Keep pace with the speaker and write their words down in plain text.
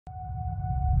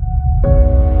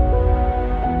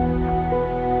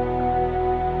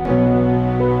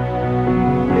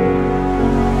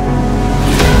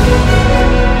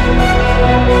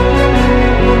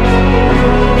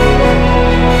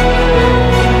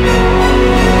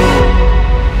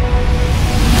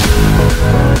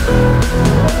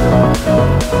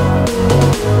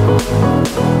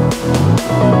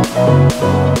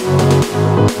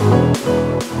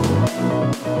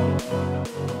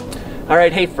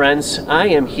Hey friends, I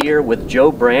am here with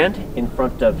Joe Brand in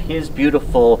front of his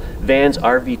beautiful Vans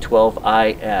RV-12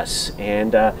 IS,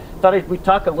 and thought we'd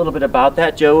talk a little bit about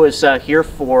that. Joe is here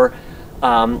for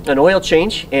an oil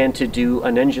change and to do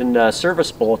an engine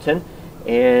service bulletin.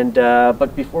 And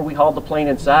but before we haul the plane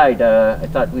inside, I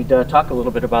thought we'd talk a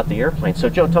little bit about the airplane. So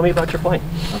Joe, tell me about your plane.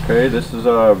 Okay, this is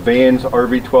a Vans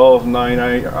RV-12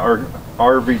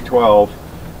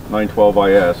 912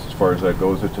 IS. As far as that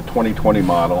goes, it's a 2020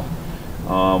 model.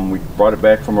 We brought it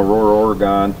back from Aurora,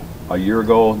 Oregon a year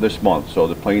ago this month, so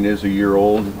the plane is a year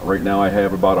old. Right now I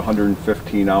have about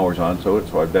 115 hours onto it,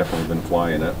 so I've definitely been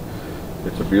flying it.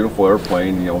 It's a beautiful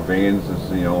airplane. You know, Vans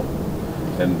is, you know,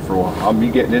 and for how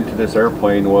me getting into this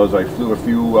airplane was I flew a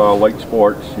few light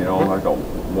sports. You know, I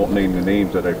won't name the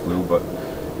names that I flew, but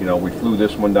you know, we flew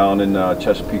this one down in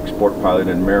Chesapeake Sport Pilot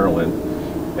in Maryland.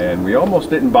 And we almost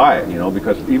didn't buy it, you know,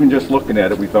 because even just looking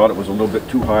at it, we thought it was a little bit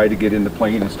too high to get in the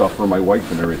plane and stuff for my wife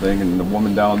and everything. And the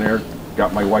woman down there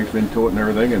got my wife into it and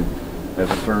everything. And as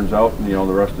it turns out, you know,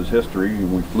 the rest is history.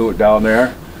 And we flew it down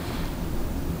there,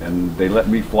 and they let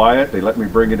me fly it. They let me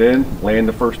bring it in, land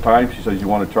the first time. She says, "You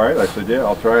want to try it?" I said, "Yeah,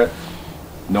 I'll try it."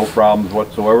 No problems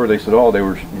whatsoever. They said, "Oh, they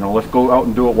were, you know, let's go out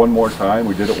and do it one more time."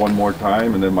 We did it one more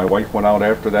time, and then my wife went out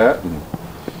after that. And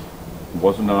it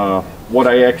wasn't what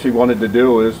I actually wanted to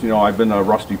do is, you know, I've been a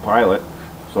rusty pilot,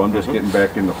 so I'm just getting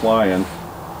back into flying.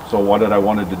 So what I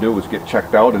wanted to do was get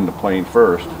checked out in the plane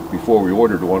first. Before we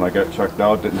ordered one, I got checked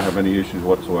out, didn't have any issues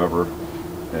whatsoever,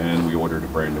 and we ordered a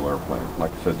brand new airplane.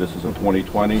 Like I said, this is a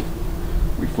 2020.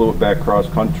 We flew it back cross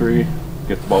country,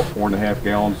 gets about 4.5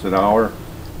 gallons an hour.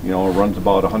 You know, it runs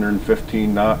about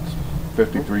 115 knots,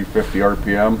 5350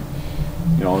 RPM.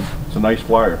 You know, it's a nice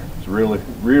flyer. It's really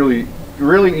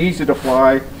easy to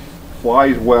fly.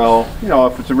 Flies well. You know,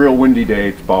 if it's a real windy day,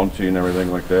 it's bouncy and everything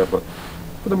like that, but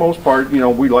for the most part, you know,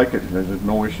 we like it. There's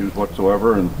no issues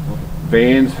whatsoever, and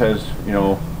Vans has, you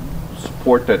know,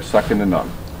 support that's second to none.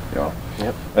 You know,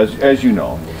 yep. As you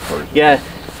know. Yeah,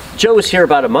 Joe was here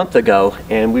about a month ago,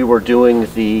 and we were doing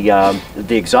the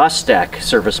exhaust stack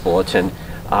service bulletin.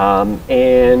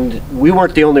 And we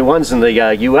weren't the only ones in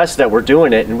the U.S. that were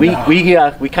doing it, and we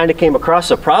kind of came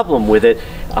across a problem with it.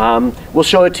 We'll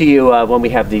show it to you when we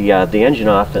have the engine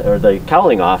off, or the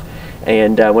cowling off,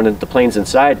 and when the plane's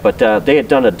inside. But they had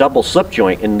done a double slip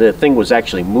joint, and the thing was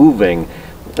actually moving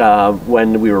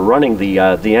when we were running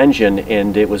the engine,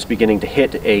 and it was beginning to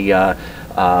hit a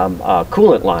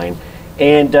coolant line.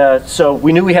 And so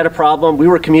we knew we had a problem. We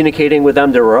were communicating with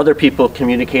them. There were other people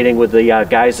communicating with the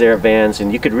guys there at Vans,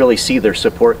 and you could really see their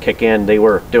support kick in. They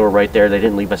were right there. They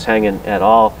didn't leave us hanging at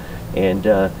all, and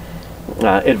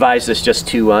advised us just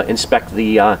to inspect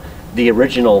the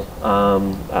original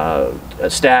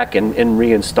stack and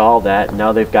reinstall that. And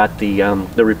now they've got the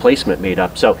replacement made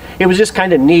up. So it was just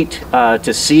kind of neat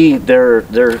to see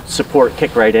their support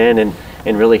kick right in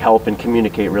and really help and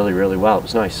communicate really well. It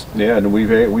was nice. Yeah, and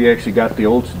we actually got the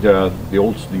old you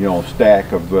know,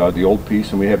 stack of the old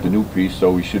piece, and we have the new piece, so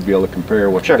we should be able to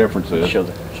compare what the difference is. Show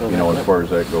you know, as far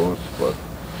as that goes. But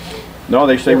no,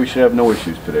 they say we should have no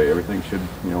issues today. Everything should,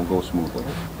 you know, go smoothly.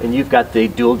 And you've got the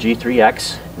dual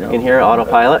G3X in here,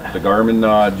 autopilot. The Garmin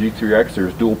G3X.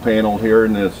 There's dual panel here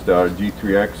in this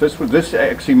G3X. This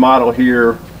actually model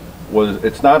here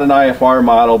it's not an IFR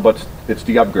model, but it's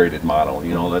the upgraded model.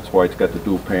 You know, that's why it's got the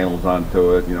dual panels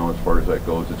onto it. You know, as far as that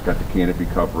goes, it's got the canopy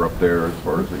cover up there. As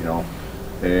far as, you know,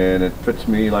 and it fits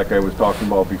me, like I was talking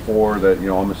about before, that, you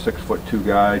know, I'm a 6'2"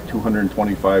 guy,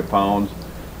 225 pounds.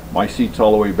 My seat's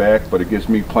all the way back, but it gives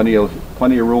me plenty of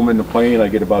room in the plane. I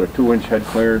get about a 2-inch head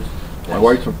clearance. My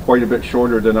wife's quite a bit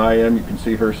shorter than I am. You can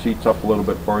see her seat's up a little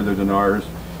bit farther than ours,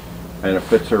 and it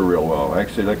fits her real well.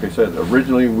 Actually, like I said,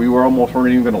 originally we weren't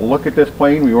even going to look at this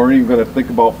plane. We weren't even going to think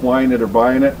about flying it or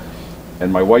buying it,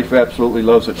 and my wife absolutely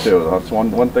loves it too. That's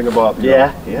one thing about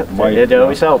it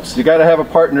always helps. You got to have a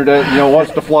partner that, you know,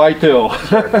 wants to fly too.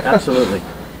 Sure, absolutely.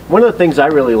 One of the things I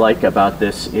really like about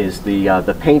this is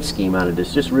the paint scheme on it.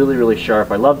 It's just really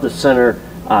sharp. I love the center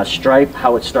stripe,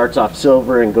 how it starts off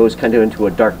silver and goes kind of into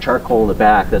a dark charcoal in the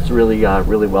back. That's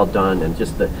really well done, and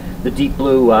just the deep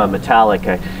blue metallic.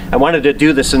 I wanted to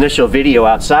do this initial video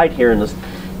outside here in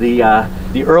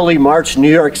the early March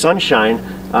New York sunshine,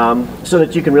 so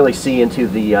that you can really see into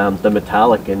the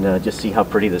metallic and just see how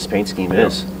pretty this paint scheme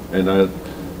is. And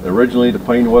originally the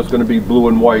plane was going to be blue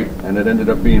and white, and it ended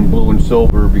up being blue and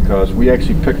silver because we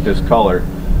actually picked this color,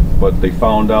 but they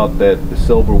found out that the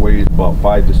silver weighs about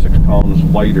 5 to 6 pounds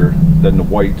lighter than the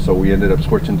white, so we ended up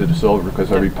switching to the silver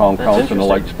because every pound counts in a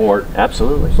light sport.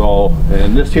 Absolutely. So,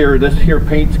 and this here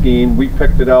paint scheme, we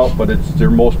picked it out, but it's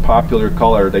their most popular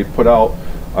color. They put out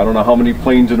I don't know how many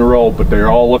planes in a row, but they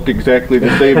all look exactly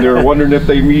the same. They were wondering if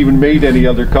they even made any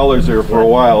other colors there for a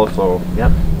while. So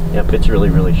Yep, it's really,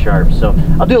 really sharp. So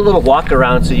I'll do a little walk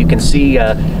around so you can see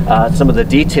some of the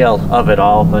detail of it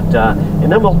all. But and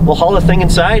then we'll haul the thing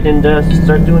inside and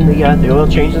start doing the oil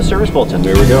change and service bulletin.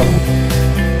 there we go.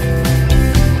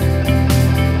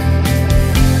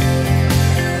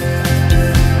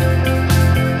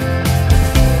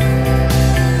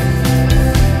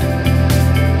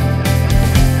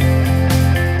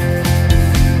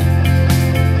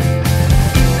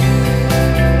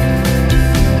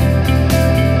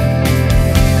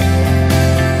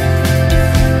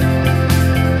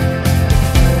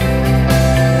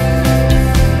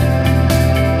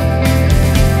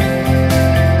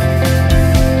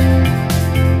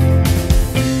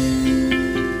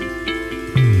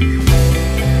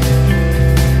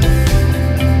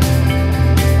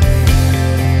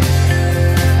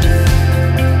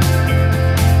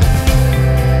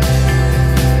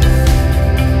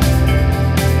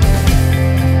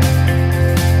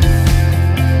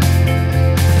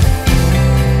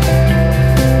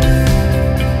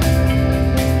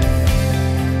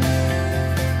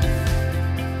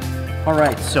 All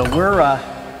right, so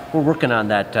we're working on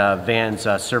that van's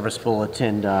service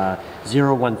bulletin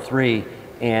 013,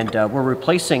 and we're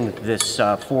replacing this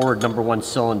forward #1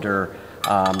 cylinder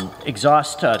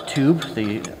exhaust tube,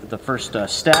 the first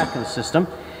stack in the system.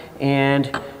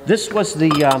 And this was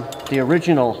the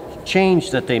original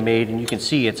change that they made, and you can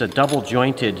see it's a double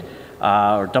jointed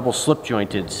or double slip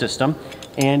jointed system.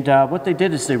 And what they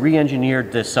did is they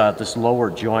re-engineered this this lower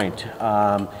joint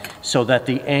so that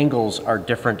the angles are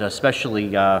different,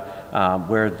 especially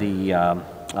where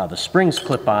the springs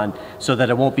clip on, so that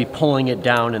it won't be pulling it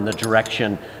down in the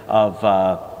direction of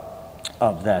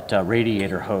that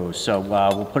radiator hose. So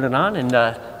we'll put it on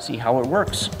and see how it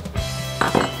works.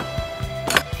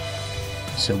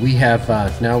 So we have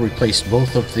now replaced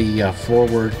both of the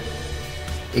forward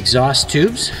exhaust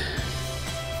tubes.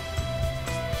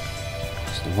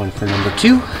 Here's the one for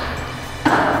 #2,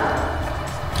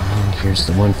 and here's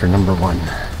the one for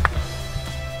 #1.